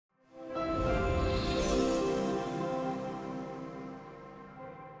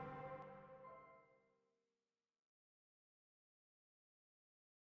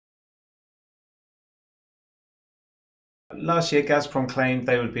Last year, Gazprom claimed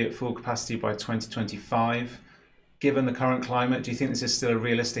they would be at full capacity by 2025. Given the current climate, do you think this is still a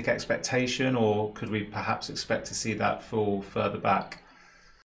realistic expectation, or could we perhaps expect to see that fall further back?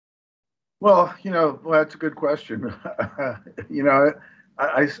 Well, that's a good question. you know,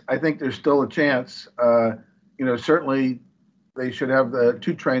 I think there's still a chance. Certainly they should have the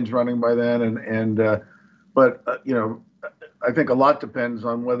two trains running by then, but I think a lot depends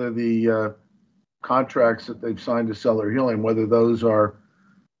on whether the contracts that they've signed to sell their helium, whether those are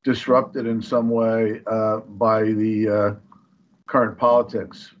disrupted in some way by the current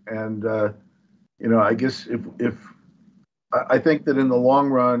politics. And I guess if I think that in the long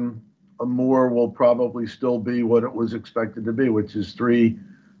run, Amur will probably still be what it was expected to be, which is three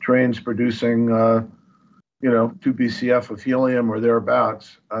trains producing, 2 BCF of helium or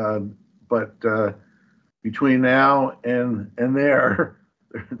thereabouts. But between now and there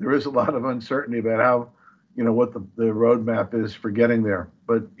is a lot of uncertainty about how, what the roadmap is for getting there.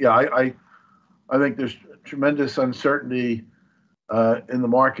 But yeah, I think there's tremendous uncertainty in the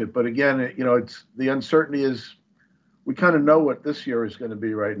market. But again, it's the uncertainty is we kind of know what this year is going to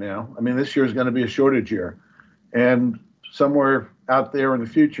be right now. I mean, this year is going to be a shortage year, and somewhere out there in the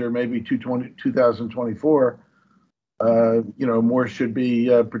future, maybe 2024, more should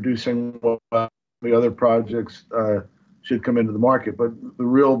be producing what the other projects should come into the market. But the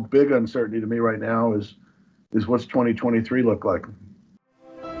real big uncertainty to me right now is what's 2023 look like?